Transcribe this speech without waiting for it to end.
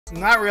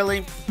Not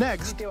really.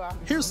 Next,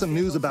 here's some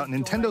news about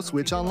Nintendo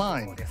Switch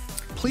Online.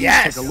 Please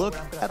Yes! take a look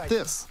at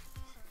this.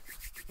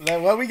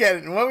 What we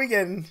getting? What we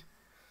getting?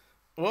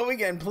 What we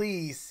getting,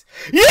 please?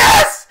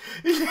 Yes!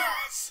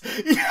 Yes!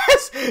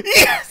 Yes! Yes!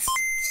 Yes!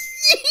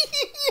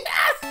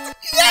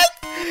 Yes!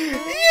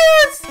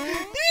 Yes!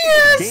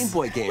 Yes! Game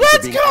Boy games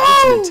are being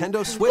added to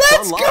Nintendo Switch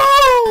Online. Let's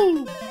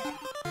go! Nintendo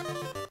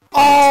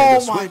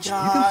Oh my Switch,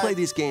 god! you can play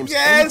these games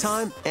Yes!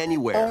 anytime,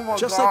 anywhere, Oh my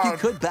just god. like you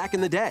could back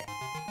in the day.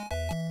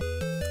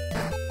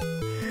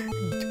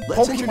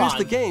 Let's introduce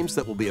the games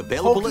that will be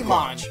available at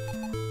launch.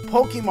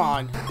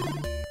 Pokemon.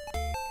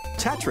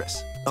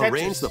 Tetris.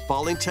 Arrange the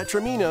falling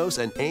Tetraminos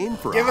and aim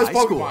for Give a us high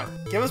Pokemon.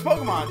 score. Give us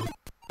Pokemon.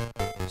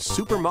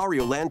 Super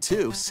Mario Land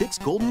 2, 6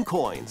 golden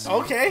coins.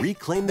 Okay.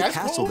 Reclaim the That's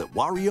castle cool. that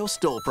Wario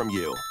stole from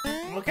you.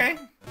 Okay.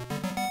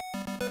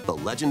 The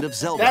Legend of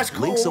Zelda, That's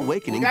cool. Link's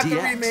Awakening We got the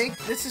DX. remake.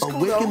 This is cool,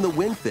 Awaken though. the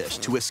Windfish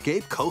to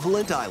escape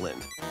Koholint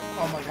Island.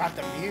 Oh my god,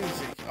 the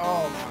music.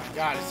 Oh my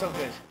god, it's so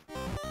good.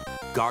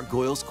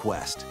 Gargoyle's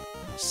Quest.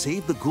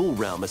 Save the Ghoul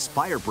Realm as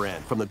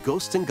Firebrand from the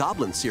Ghosts and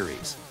Goblins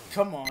series.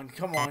 Come on,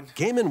 come on.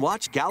 Game &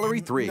 Watch Gallery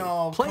 3.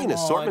 No, Play an come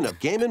assortment on. of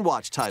Game &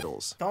 Watch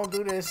titles. Don't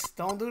do this.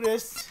 Don't do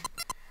this.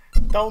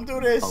 Don't do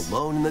this.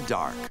 Alone in the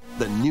Dark.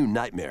 The New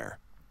Nightmare.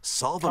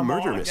 Solve a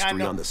murder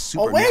mystery on the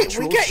supernatural Oh wait,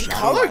 we get Shadow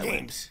color Island.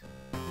 games.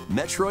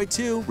 Metroid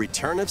 2,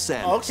 Return of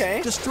Samus.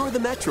 Okay. Destroy the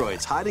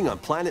Metroids hiding on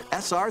planet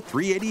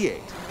SR-388.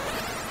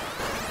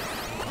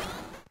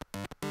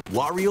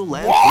 Wario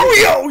Land 3.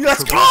 Wario,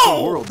 let's Traverse go!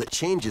 a world that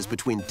changes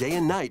between day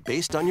and night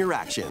based on your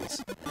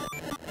actions.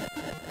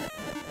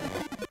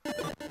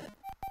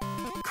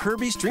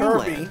 Kirby's Dream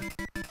Kirby. Land.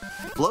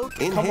 Float,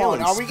 Come inhale, on,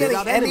 and are we spit getting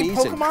out any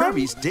enemies in Pokemon?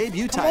 Kirby's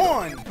debut Come title.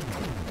 on.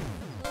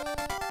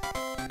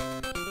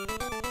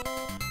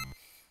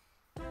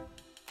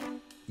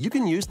 You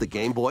can use the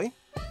Game Boy,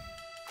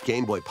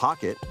 Game Boy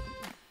Pocket,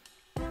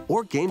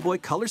 or Game Boy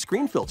Color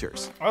screen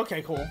filters.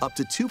 Okay, cool. Up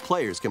to 2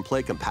 players can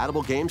play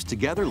compatible games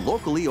together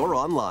locally or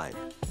online.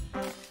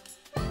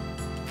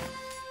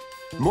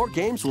 More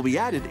games will be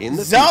added in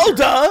the future.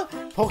 Zelda!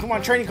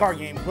 Pokemon trading card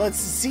game. Let's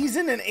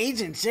season and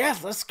agent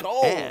Jeff. Let's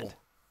go. And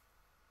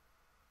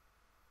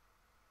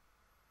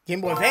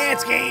Game Boy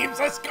Advance games.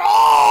 Let's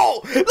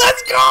go.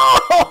 Let's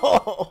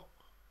go.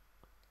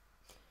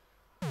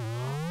 Game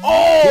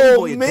Oh,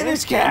 Boy Advance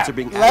Minish games Cap. are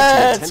being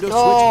added Let's to Nintendo Switch go,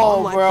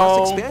 Online bro.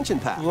 Plus expansion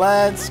pack.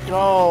 Let's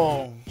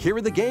go. Here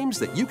are the games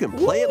that you can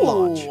play at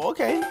launch. Ooh,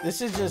 okay.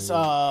 This is just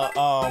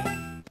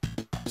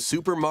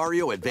Super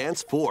Mario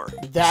Advance 4.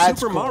 That's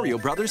Super cool. Mario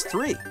Brothers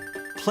 3.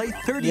 Play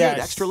 38 Yes.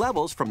 extra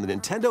levels from the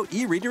Nintendo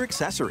e-reader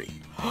accessory.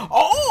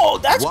 Oh,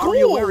 that's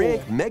WarioWare cool.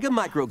 Inc. Mega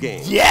Micro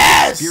Game.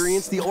 Yes.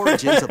 Experience the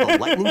origins of the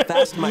lightning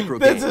fast micro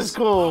games. This is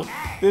cool.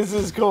 This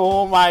is cool.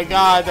 Oh my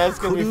god, that's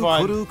gonna be Kuru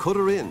fun. Kuru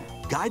Kururin.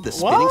 Guide the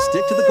spinning What?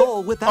 stick to the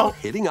goal without Oh.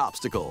 hitting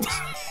obstacles.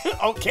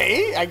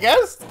 Okay, I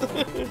guess.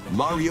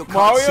 Mario Kart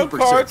Mario Super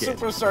Kart Circuit.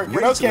 Super Circuit,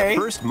 Race in okay.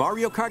 the first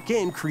Mario Kart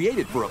game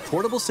created for a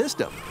portable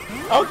system.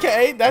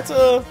 Okay, that's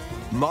a.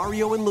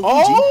 Mario and Luigi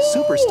Oh,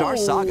 Superstar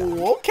Saga.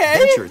 okay.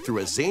 Venture through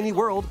a zany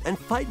world and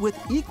fight with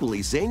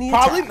equally zany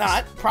Probably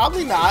attacks.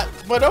 Probably not.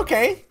 But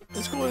okay,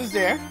 the school is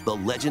there. The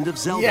Legend of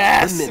Zelda,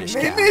 Yes, the Minish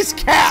Cap. Minish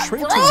Cap,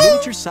 Shrink bro. to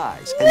miniature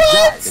size and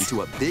What? dive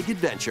into a big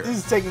adventure. This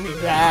is taking me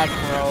back,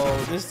 bro.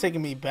 This is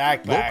taking me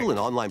back. Local and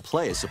online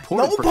play is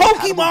supported No for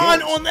compatible Pokemon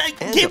games, on that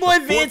and Game up Boy to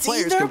 4 Advance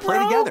players either, can play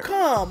bro. together.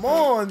 Come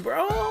on,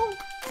 bro.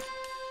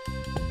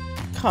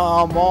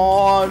 Come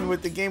on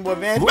with the Game Boy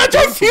Advance. More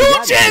Metro games will be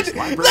added to this Fusion!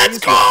 library Let's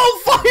as go!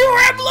 well.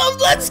 Fire Emblem!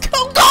 Let's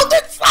go!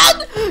 Golden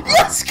Sun!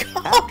 Let's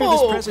go! After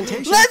this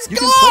presentation, Let's you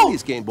go! can play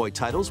these Game Boy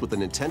titles with the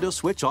Nintendo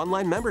Switch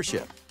Online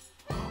membership.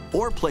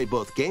 Or play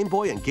both Game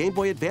Boy and Game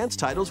Boy Advance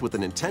titles with the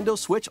Nintendo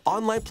Switch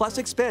Online Plus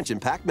expansion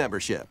pack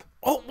membership.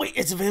 Oh, wait,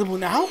 it's available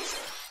now?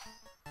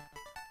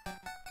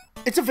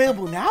 It's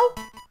available now?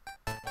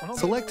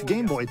 Select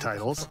Game Boy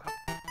titles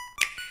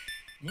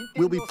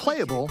will be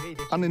playable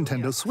on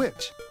Nintendo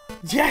Switch.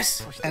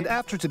 Yes! And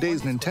after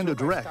today's Nintendo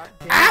Direct,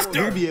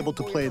 After! you'll be able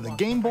to play the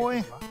Game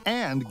Boy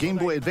and Game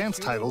Boy Advance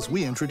titles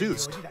we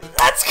introduced.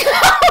 Let's go!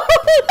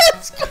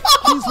 Let's go!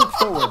 Please look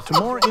forward to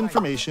more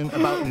information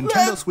about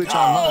Nintendo Let's Switch go,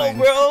 Online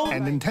bro.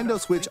 and Nintendo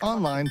Switch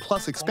Online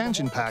Plus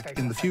expansion pack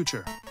in the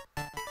future.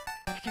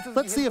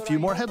 Let's see a few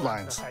more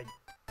headlines.